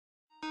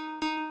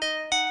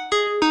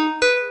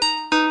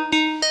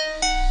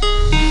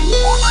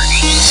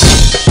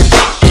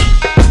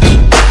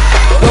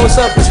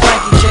what's up? It's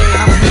Frankie J,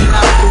 and I'm hanging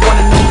out with the one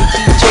and only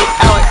DJ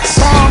Alex.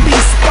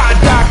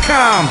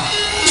 ZombieSpot.com,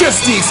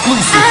 just the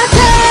exclusive. I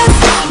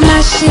test my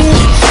shit,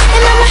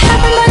 and I'ma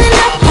have them running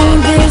up on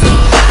this.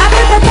 I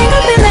put that thing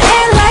up in the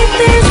air like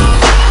this.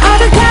 All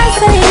the guys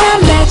say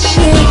I'm that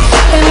shit.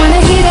 They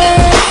wanna hit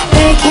it,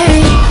 they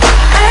can't.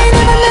 I ain't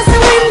never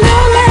messing with no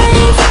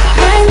lanes.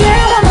 Right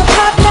now I'ma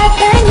pop that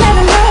thing, let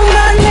them know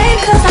my name,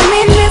 cause I'm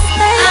in this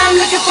thing.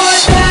 I'm looking for a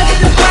thug at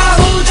the bar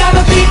who drive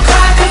a big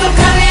car, cause I'm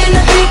kinda in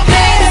a big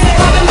bag.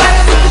 Popping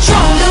bottles with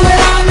Patron, do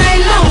it all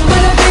night long.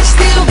 But a bitch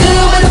still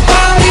good with a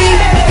party.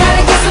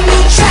 Gotta get some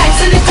new tracks,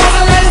 and it costs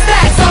a lot of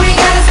stacks, so we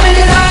gotta spend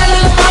it all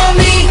up on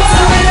me.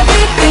 So where the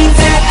big things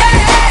at?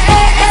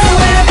 So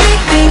where the big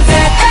things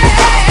at?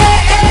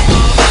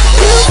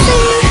 You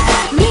see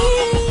me.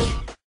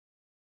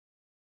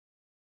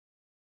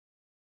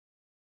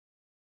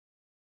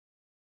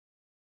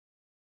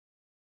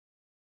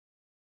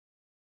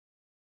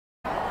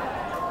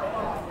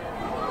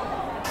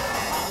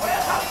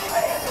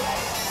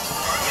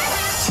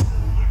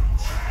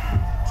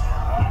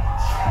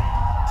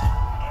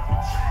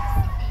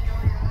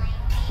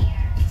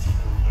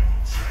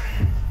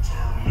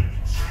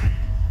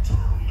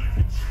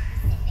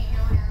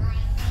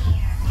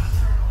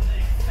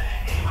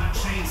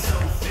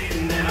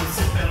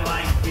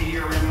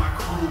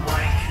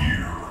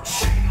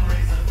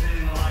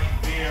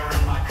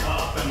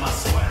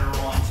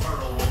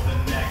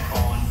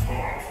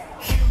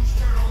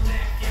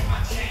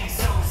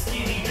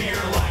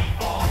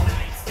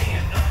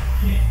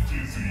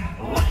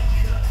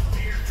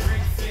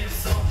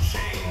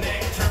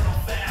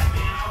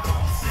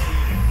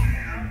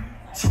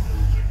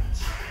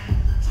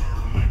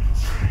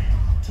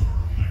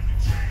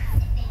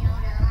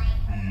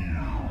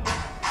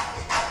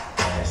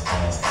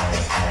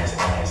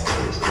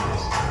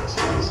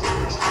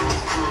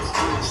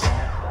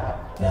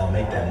 Now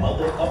make that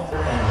motherfucker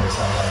animal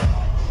sound like.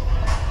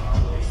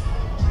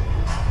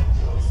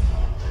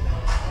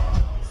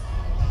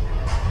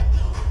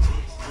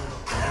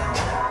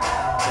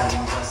 Tell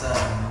you what's up.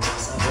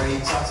 Girl, you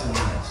talk too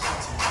much.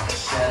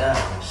 Shut up.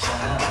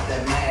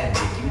 That mad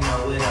dick, you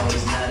know it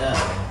always nut up.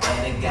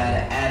 And it got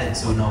an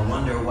attitude, no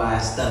wonder why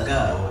it stuck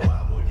up.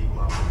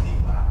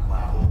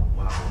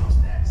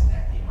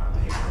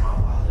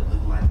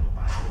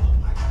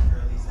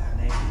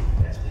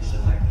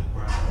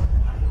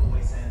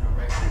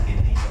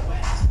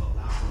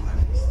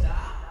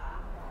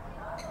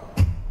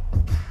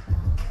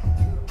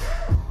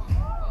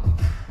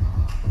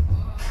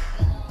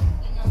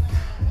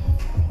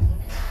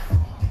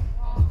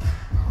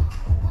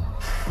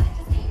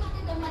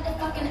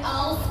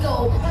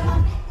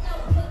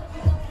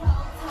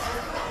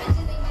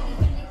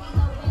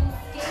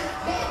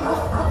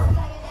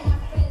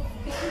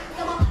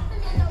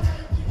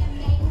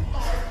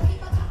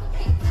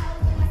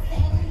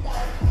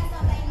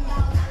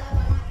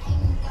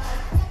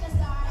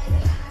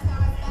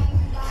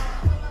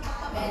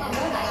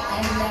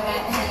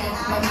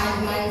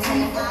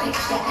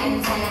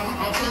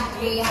 I keep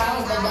 3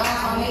 hoes, but don't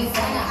call me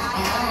Santa.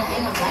 And I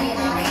ain't no funny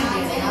than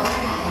reindeers, and I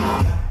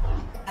wanna.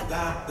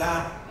 La la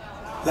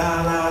la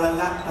la la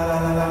la la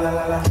la la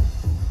la la.